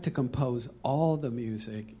you had to compose all the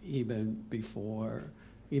music even before,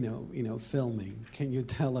 filming. Can you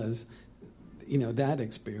tell us, that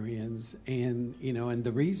experience and and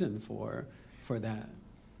the reason for that?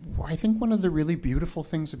 Well, I think one of the really beautiful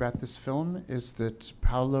things about this film is that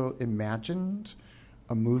Paolo imagined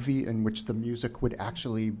a movie in which the music would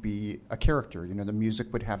actually be a character. The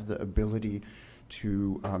music would have the ability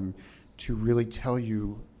to really tell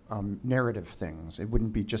you narrative things. It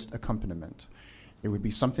wouldn't be just accompaniment. It would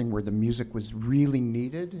be something where the music was really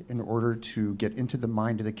needed in order to get into the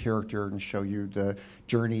mind of the character and show you the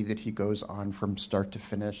journey that he goes on from start to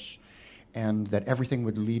finish, and that everything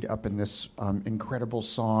would lead up in this incredible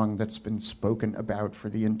song that's been spoken about for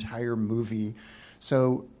the entire movie.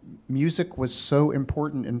 So music was so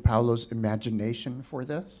important in Paolo's imagination for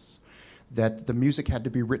this, that the music had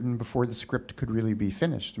to be written before the script could really be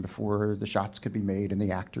finished, before the shots could be made and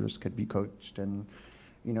the actors could be coached. And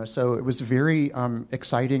so it was a very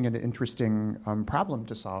exciting and interesting problem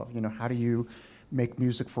to solve. How do you make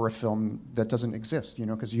music for a film that doesn't exist?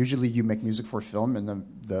 Because usually you make music for a film and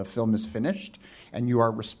the film is finished and you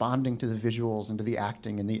are responding to the visuals and to the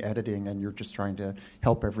acting and the editing, and you're just trying to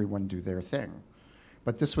help everyone do their thing.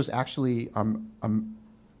 But this was actually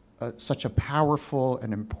such a powerful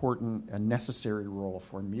and important and necessary role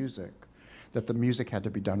for music that the music had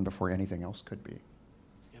to be done before anything else could be.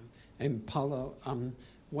 And Paolo,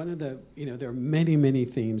 one of the, there are many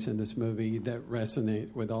themes in this movie that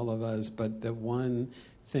resonate with all of us, but the one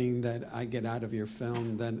thing that I get out of your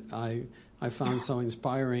film that I found so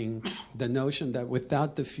inspiring, the notion that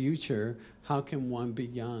without the future, how can one be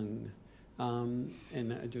young?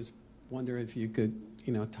 And I just wonder if you could,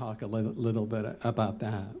 talk a little bit about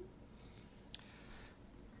that.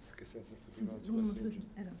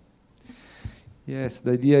 Yes,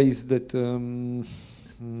 the idea is that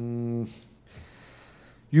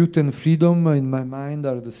youth and freedom in my mind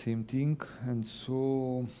are the same thing, and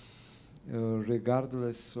so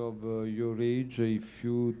regardless of your age, if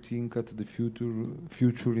you think at the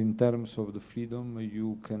future in terms of the freedom,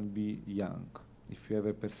 you can be young. If you have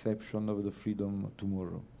a perception of the freedom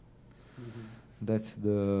tomorrow. That's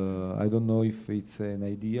the, I don't know if it's an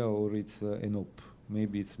idea or it's an hope.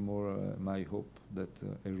 Maybe it's more my hope that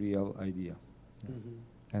a real idea.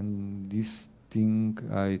 And this thing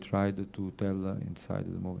I tried to tell inside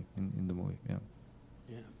the movie, in the movie, yeah.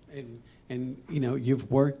 Yeah, and you know, you've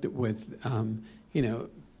worked with you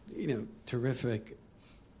know, terrific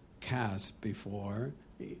cast before,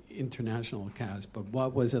 international cast. But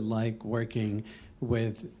what was it like working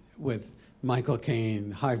with Michael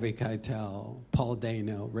Caine, Harvey Keitel, Paul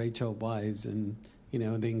Dano, Rachel Weisz, and you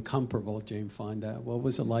know, the incomparable Jane Fonda? What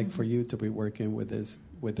was it like for you to be working with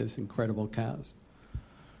this incredible cast?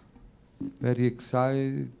 Very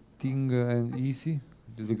exciting and easy.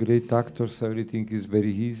 The great actors, everything is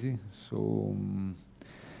very easy. So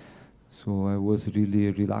I was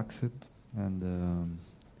really relaxed, and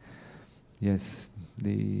yes,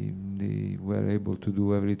 they were able to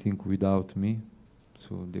do everything without me.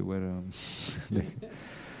 So they were,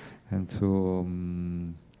 and so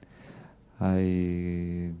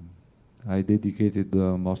I dedicated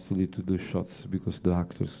mostly to the shots because the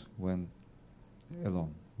actors went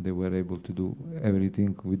alone. They were able to do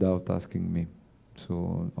everything without asking me.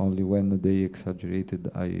 So only when they exaggerated,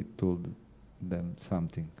 I told them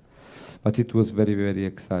something. But it was very, very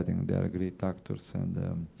exciting. They are great actors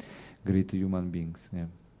and great human beings. Yeah.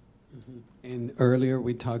 And earlier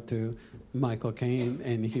we talked to Michael Caine,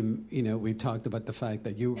 and he, you know, we talked about the fact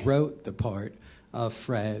that you wrote the part of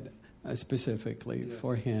Fred specifically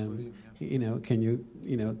for him. You know, can you,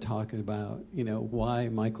 you know, talk about, you know, why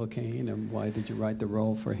Michael Caine and why did you write the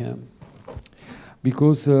role for him?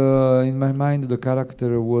 Because in my mind the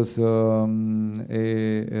character was a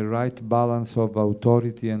right balance of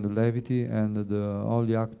authority and levity, and the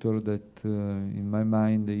only actor that in my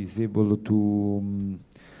mind is able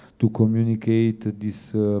to communicate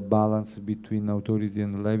this balance between authority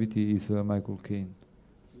and levity is Michael Caine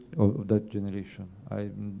of that generation.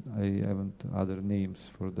 I haven't other names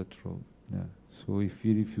for that role. Yeah. So if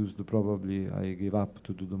he refused, probably I gave up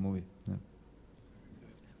to do the movie. Yeah.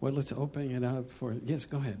 Well, let's open it up for, yes,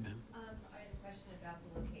 go ahead, ma'am. I had a question about the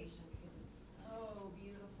location because it's so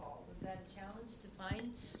beautiful. Was that a challenge to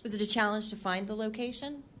find? Was it a challenge to find the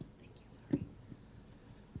location? Thank you,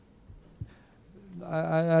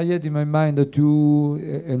 sorry. I had in my mind an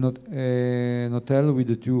hotel with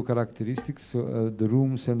the two characteristics, the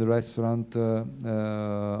rooms and the restaurant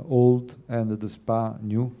old and the spa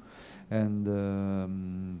new.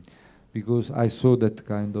 And because I saw that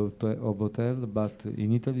kind of hotel, but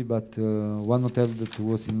in Italy, but one hotel that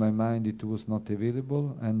was in my mind, it was not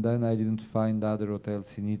available, and then I didn't find other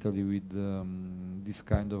hotels in Italy with this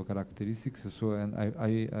kind of characteristics. So, and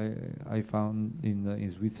I found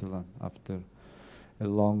in Switzerland after a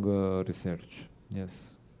long research. Yes.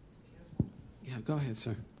 Yeah, go ahead,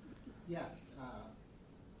 sir. Yes,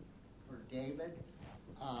 for David,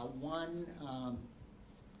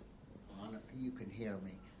 you can hear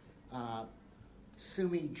me.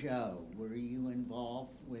 Sumi Joe, were you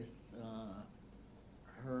involved with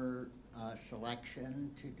her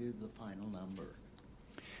selection to do the final number?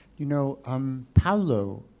 You know,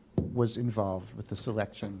 Paolo was involved with the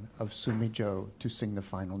selection of Sumi Joe to sing the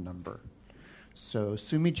final number. So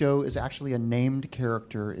Sumi Joe is actually a named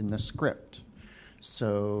character in the script.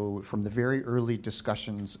 So from the very early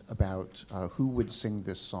discussions about who would sing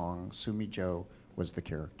this song, Sumi Joe was the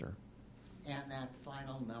character. And that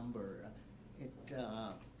final number,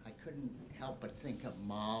 I couldn't help but think of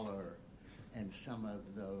Mahler and some of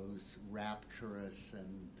those rapturous,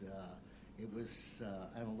 and it was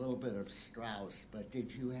and a little bit of Strauss. But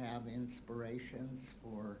did you have inspirations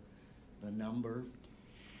for the number?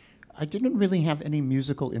 I didn't really have any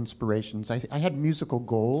musical inspirations. I had musical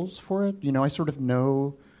goals for it. You know, I sort of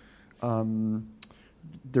know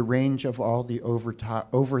the range of all the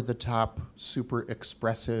over-the-top, super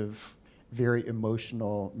expressive, very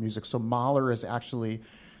emotional music. So Mahler is actually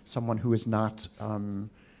someone who is not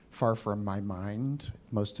far from my mind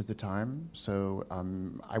most of the time. So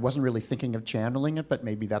I wasn't really thinking of channeling it, but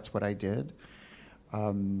maybe that's what I did.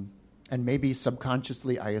 And maybe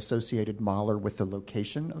subconsciously I associated Mahler with the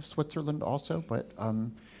location of Switzerland also. But,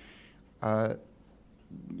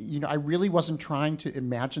 you know, I really wasn't trying to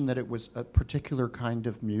imagine that it was a particular kind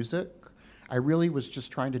of music. I really was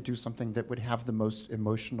just trying to do something that would have the most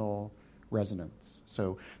emotional resonance.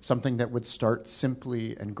 So something that would start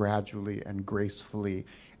simply and gradually and gracefully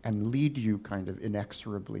and lead you kind of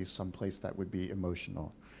inexorably someplace that would be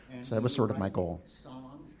emotional. And so that was sort of my goal.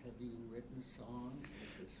 Songs? Have you written songs?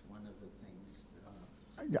 Is this one of the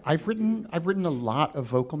I've written a lot of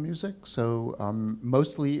vocal music, so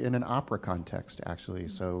mostly in an opera context, actually.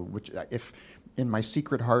 So, which if in my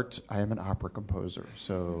secret heart, I am an opera composer.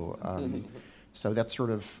 So, so that's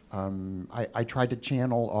sort of I tried to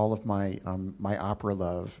channel all of my my opera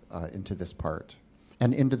love into this part,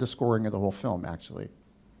 and into the scoring of the whole film, actually.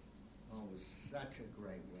 Oh, it was such a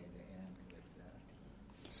great way to end with that.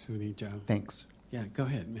 Suni Joe. Thanks. Yeah, go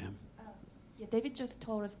ahead, ma'am. Yeah, David just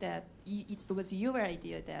told us that it was your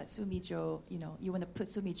idea that Sumi-Jo, you want to put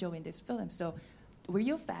Sumi-Jo in this film. So, were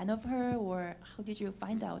you a fan of her, or how did you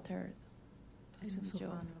find out her,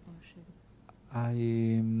 Sumi-Jo? My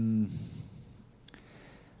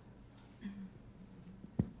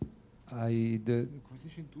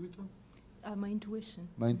intuition.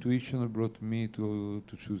 My intuition brought me to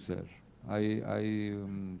choose her. I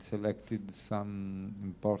selected some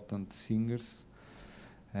important singers,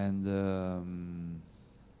 and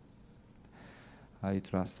I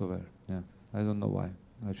trust her. Yeah, I don't know why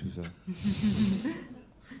I choose her.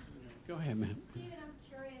 Go ahead, ma'am. David, I'm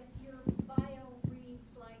curious. Your bio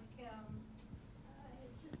reads like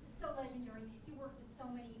it's so legendary. You work with so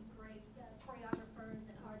many great choreographers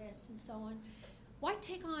and artists and so on. Why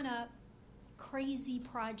take on a crazy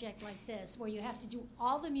project like this, where you have to do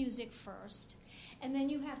all the music first, and then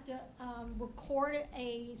you have to record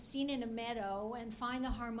a scene in a meadow and find the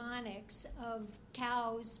harmonics of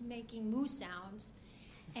cows making moo sounds?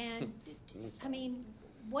 And I mean,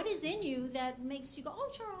 what is in you that makes you go, oh,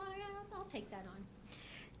 sure, I'll take that on?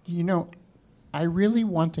 I really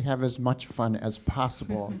want to have as much fun as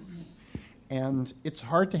possible. And it's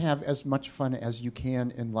hard to have as much fun as you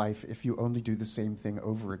can in life if you only do the same thing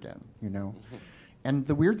over again, And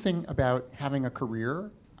the weird thing about having a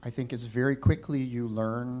career, I think, is very quickly you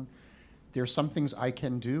learn there's some things I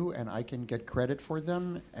can do and I can get credit for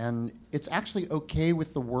them. And it's actually okay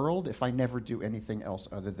with the world if I never do anything else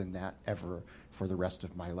other than that ever for the rest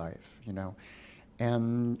of my life,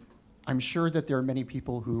 And I'm sure that there are many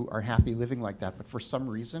people who are happy living like that, but for some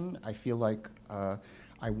reason, I feel like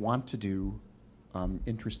I want to do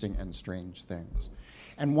interesting and strange things.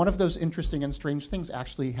 And one of those interesting and strange things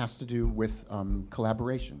actually has to do with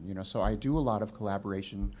collaboration. So I do a lot of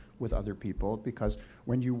collaboration with other people, because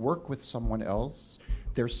when you work with someone else,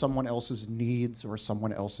 there's someone else's needs or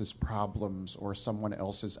someone else's problems or someone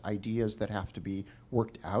else's ideas that have to be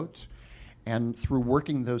worked out. And through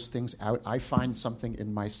working those things out, I find something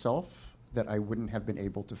in myself that I wouldn't have been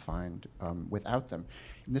able to find without them.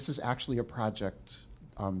 And this is actually a project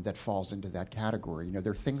that falls into that category.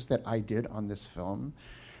 There are things that I did on this film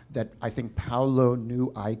that I think Paolo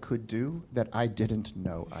knew I could do that I didn't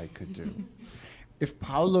know I could do. If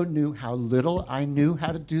Paolo knew how little I knew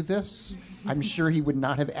how to do this, I'm sure he would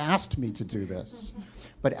not have asked me to do this.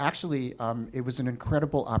 But actually, it was an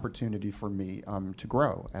incredible opportunity for me to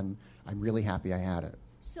grow, and I'm really happy I had it.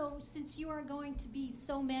 So since you are going to be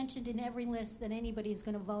so mentioned in every list that anybody's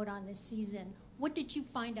going to vote on this season, what did you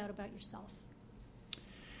find out about yourself?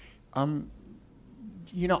 Oddly,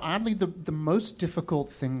 the most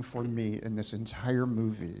difficult thing for me in this entire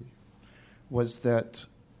movie was that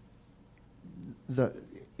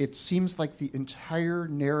it seems like the entire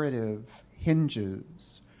narrative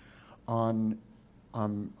hinges on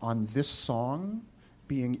this song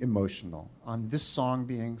being emotional, on this song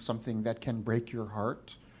being something that can break your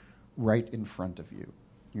heart right in front of you.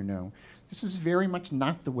 This is very much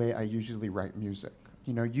not the way I usually write music.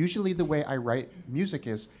 Usually the way I write music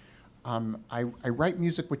is I write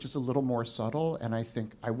music which is a little more subtle, and I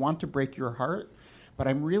think I want to break your heart, but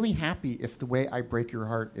I'm really happy if the way I break your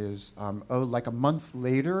heart is, like a month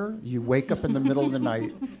later, you wake up in the middle of the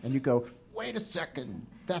night and you go, wait a second,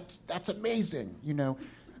 that's amazing,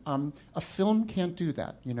 A film can't do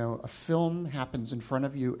that, A film happens in front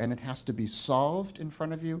of you, and it has to be solved in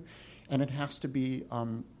front of you, and it has to be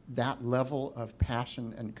that level of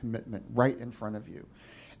passion and commitment right in front of you.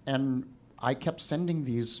 And I kept sending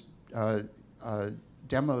these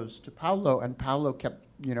demos to Paolo, and Paolo kept,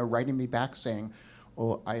 writing me back saying,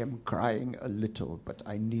 "Oh, I am crying a little, but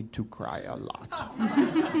I need to cry a lot."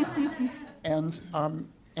 And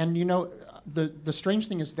the strange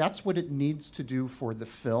thing is that's what it needs to do for the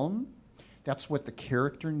film. That's what the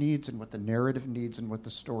character needs, and what the narrative needs, and what the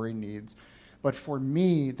story needs. But for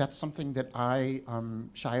me, that's something that I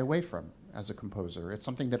shy away from as a composer. It's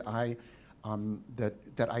something that I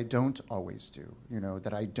don't always do,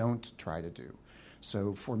 that I don't try to do.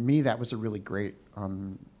 So for me, that was a really great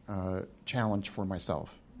challenge for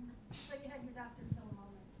myself. But you had your Dr. Phil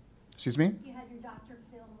moment. Excuse me? You had your Dr.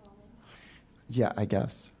 Phil moment. Yeah, I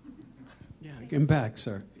guess. Yeah, come back,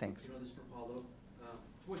 sir. Thanks. This is for Paolo.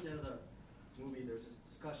 Towards the end of the movie, there's this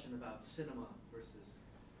discussion about cinema versus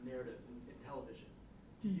narrative in television.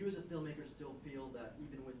 Do you as a filmmaker still feel that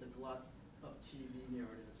even with the glut of TV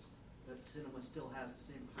narratives, that cinema still has the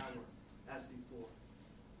same power as before?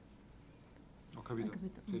 Ho capito. Hai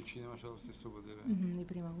capito? Se il cinema c'ha lo stesso potere. Di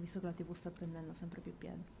prima, visto che la TV sta prendendo sempre più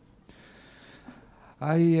piede.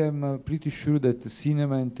 I am pretty sure that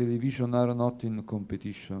cinema and television are not in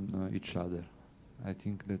competition each other. I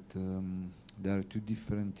think that there are two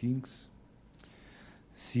different things.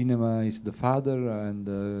 Cinema is the father, and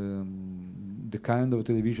the kind of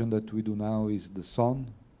television that we do now is the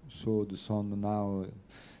son. So the son now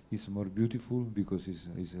is more beautiful because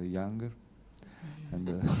he's younger,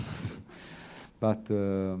 and but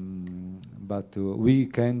we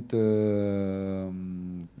can't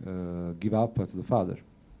give up at the father.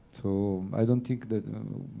 So I don't think that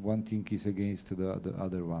one thing is against the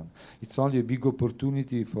other one. It's only a big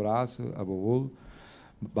opportunity for us, above all,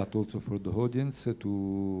 but also for the audience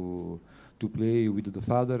to play with the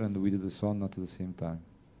father and with the son at the same time.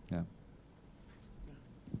 Yeah.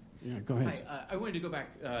 Yeah, go ahead. Hi, I wanted to go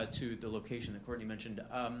back to the location that Courtney mentioned.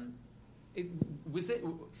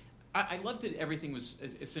 I loved that everything was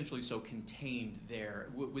essentially so contained there.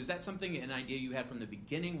 Was that an idea you had from the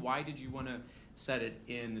beginning? Why did you want to set it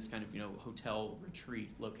in this kind of hotel retreat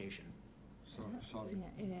location? Sì,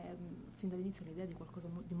 fin dall'inizio l'idea di qualcosa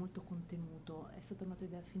di molto contenuto. È stata una tua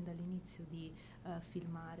idea fin dall'inizio di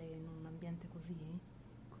filmare in un ambiente così?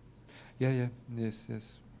 Yes.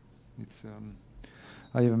 It's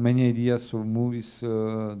I have many ideas of movies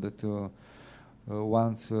that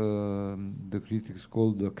once the critics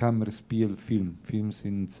called the Kammerspiel films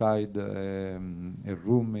inside a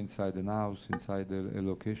room, inside an house, inside a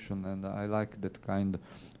location, and I like that kind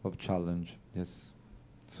of challenge. Yes,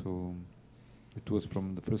 so it was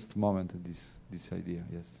from the first moment this idea.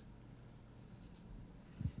 Yes.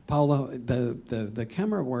 Paolo, the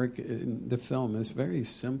camera work in the film is very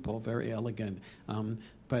simple, very elegant,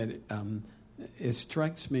 but it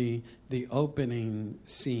strikes me the opening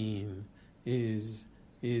scene it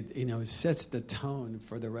sets the tone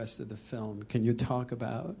for the rest of the film. Can you talk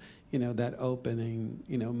about that opening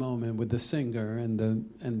moment with the singer and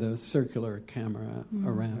the circular camera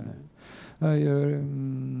around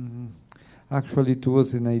it? Actually, it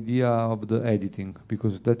was an idea of the editing,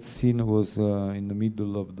 because that scene was in the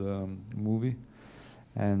middle of the movie,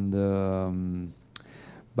 and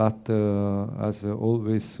but as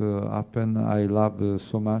always happen, I love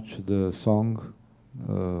so much the song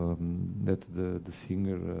that the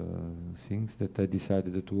singer sings, that I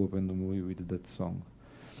decided to open the movie with that song.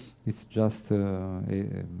 It's just una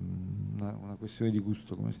questione di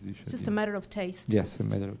gusto, come si dice? It's just a matter of taste. Yes, a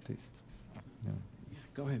matter of taste. Yeah.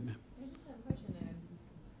 Go ahead, ma'am. I just have a question. I'm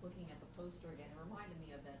looking at the poster again. It reminded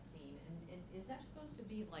me of that scene. And is that supposed to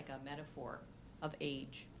be like a metaphor of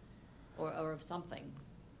age, or of something?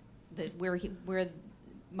 That where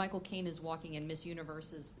Michael Caine is walking and Miss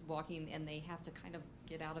Universe is walking, and they have to kind of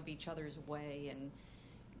get out of each other's way. And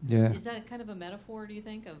is that kind of a metaphor? Do you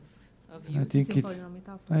think of you? I think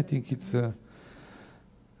it's.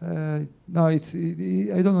 No, it's.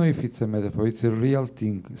 I don't know if it's a metaphor. It's a real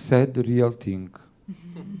thing, sad real thing.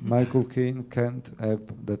 Michael Caine can't have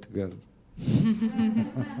that girl.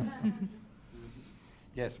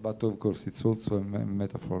 Yes, but of course it's also a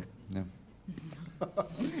metaphor. Yeah.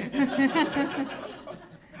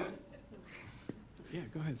 Yeah,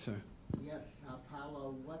 go ahead, sir. Yes,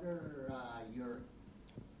 Paolo,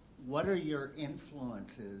 what are your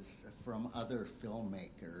influences from other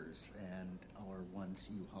filmmakers or ones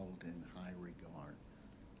you hold in high regard?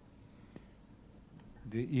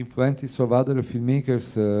 The influences of other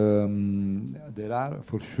filmmakers, there are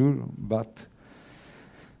for sure, but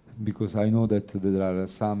because I know that there are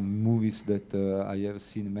some movies that I have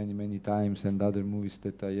seen many times and other movies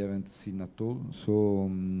that I haven't seen at all. So,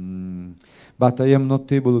 but I am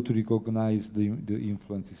not able to recognize the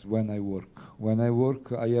influences when I work. When I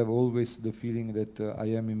work, I have always the feeling that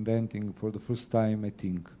I am inventing for the first time a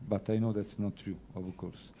thing, but I know that's not true, of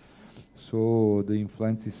course. So the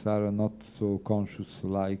influences are not so conscious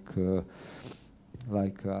like the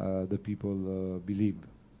people believe.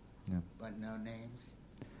 Yeah. But no names?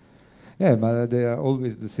 Yeah, but they are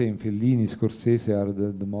always the same. Fellini, Scorsese are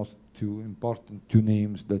the most two important two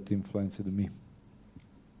names that influenced me.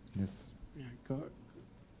 Yes. Yeah,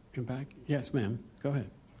 go back. Yes, ma'am. Go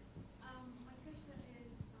ahead. My question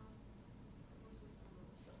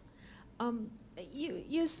is,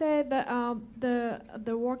 you said that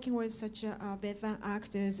the working with such veteran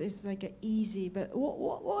actors is like easy, but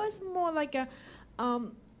what was more like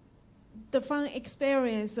the fun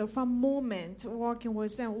experience or fun moment working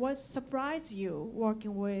with them? What surprised you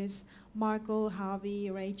working with Michael,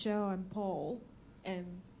 Harvey, Rachel, and Paul, and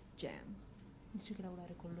jam? Dici che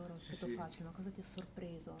lavorare con loro è stato facile, ma cosa ti ha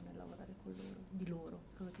sorpreso nel lavorare con loro? Di loro?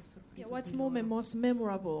 Cosa ti ha sorpreso? Yeah, what's di loro? most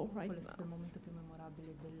memorable right Qual è now? stato il momento più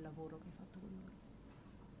memorabile del lavoro che hai fatto con loro?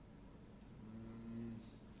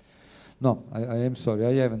 No, I am sorry,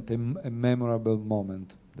 I haven't a memorable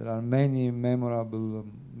moment. There are many memorable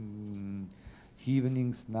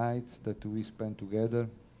evenings, nights that we spent together,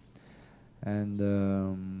 and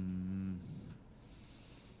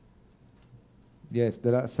yes,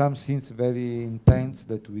 there are some scenes very intense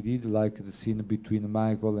that we did, like the scene between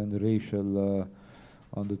Michael and Rachel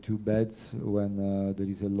on the two beds when there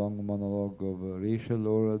is a long monologue of Rachel,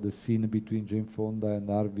 or the scene between Jane Fonda and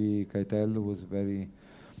Harvey Keitel was very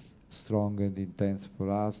strong and intense for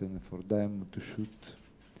us and for them to shoot.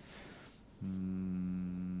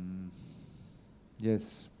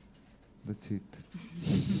 Yes, that's it.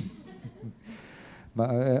 But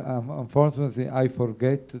unfortunately, I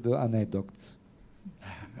forget the anecdotes.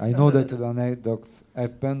 I know that the anecdotes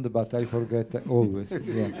happened, but I forget always.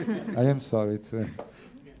 Yeah. I am sorry. It's,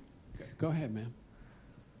 Go ahead, ma'am.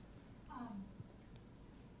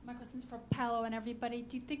 My question's for Paolo and everybody.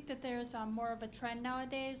 Do you think that there's more of a trend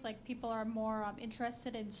nowadays? Like people are more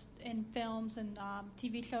interested in films and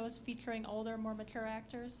TV shows featuring older, more mature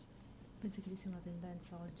actors? Pensi che vi sia una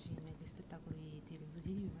tendenza oggi negli spettacoli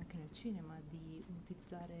televisivi, ma anche nel cinema, di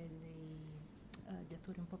utilizzare degli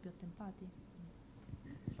attori un po' più attempati?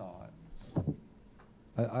 No,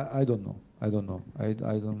 I don't know. I don't know. I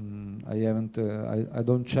don't. I haven't. I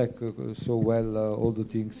don't check so well all the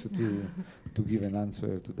things to give an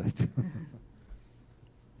answer to that.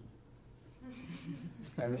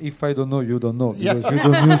 And if I don't know, you don't know because you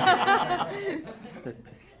don't use.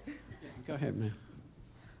 Go ahead, man.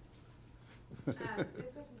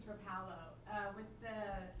 This question's for Paolo. With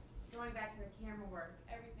going back to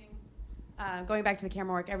the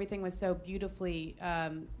camera work, everything was so beautifully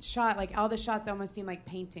shot. Like all the shots almost seem like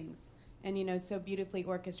paintings, and so beautifully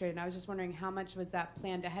orchestrated. And I was just wondering how much was that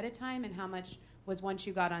planned ahead of time, and how much was once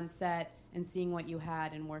you got on set and seeing what you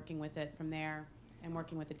had and working with it from there, and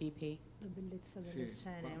working with the DP. La bellezza delle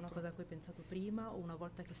scene è una cosa a cui hai pensato prima, o una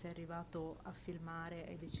volta che sei arrivato a filmare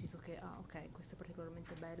hai deciso che ok, questo è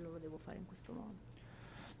particolarmente bello, lo devo fare in questo modo?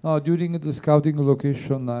 No, during the scouting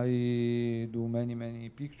location I do many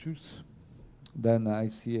pictures. Then I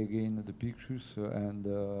see again the pictures, and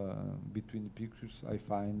between the pictures I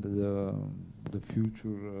find the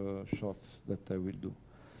future shots that I will do.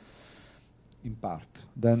 In part.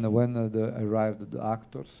 Then when arrived the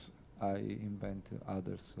actors, I invent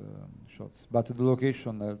others shots. But the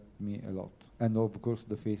location helped me a lot, and of course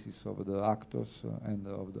the faces of the actors and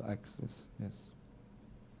of the extras. Yes.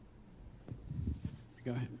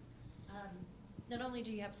 Go ahead. Not only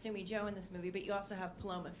do you have Sumi Jo in this movie, but you also have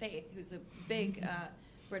Paloma Faith, who's a big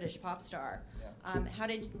British pop star. Yeah.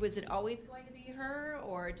 Was it always going to be her,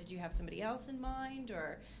 or did you have somebody else in mind,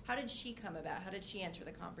 or how did she come about? How did she enter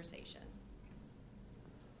the conversation?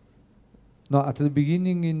 No, at the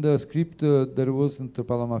beginning in the script there wasn't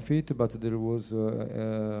Paloma Faith, but there was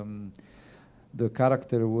the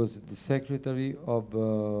character was the secretary of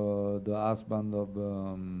the husband of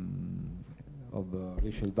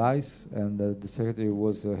Rachel Weisz, and the secretary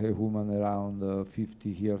was a woman around 50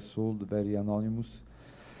 years old, very anonymous.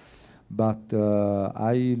 But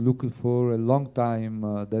I looked for a long time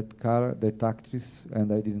that actress,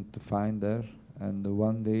 and I didn't find her. And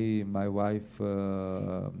one day my wife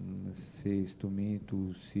says to me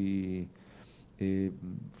to see,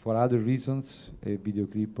 for other reasons, a video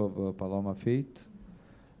clip of Paloma Faith,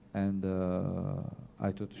 and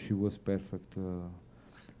I thought she was perfect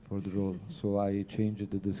for the role. So I changed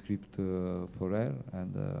the script for her,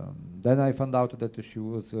 and then I found out that she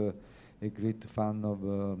was a great fan of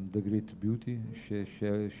The Great Beauty. She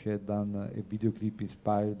had done a video clip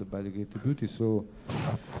inspired by The Great Beauty, so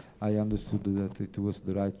I understood that it was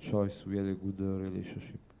the right choice. We had a good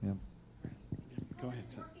relationship. Yeah. Go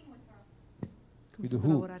ahead, sir. With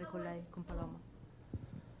who? Lavorare con lei, con Paloma.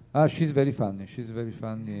 She's very funny. She's very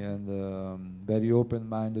funny and very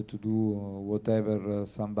open-minded to do whatever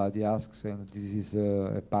somebody asks, and this is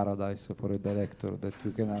a paradise for a director that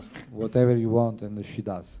you can ask whatever you want, and she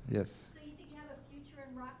does. Yes. So you think you have a future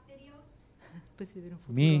in rock videos? Pensi di avere un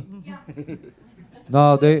futuro? Me? Yeah.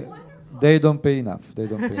 No, they don't pay enough. They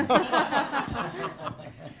don't pay enough.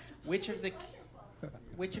 Which of the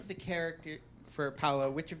character for Paolo,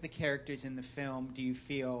 which of the characters in the film do you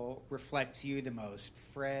feel reflects you the most?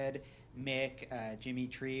 Fred, Mick, Jimmy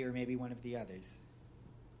Tree, or maybe one of the others?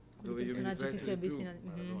 Dove io mi rifletto di più?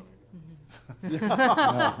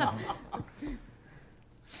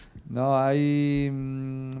 No,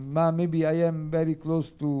 maybe I am very close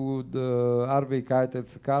to the Harvey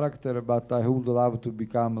Keitel's character, but I would love to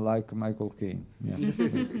become like Michael Caine. Yeah.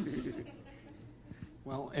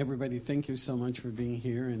 Well, everybody, thank you so much for being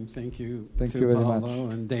here, and thank you Thank to you very Paolo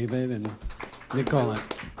much. and David and Nicola.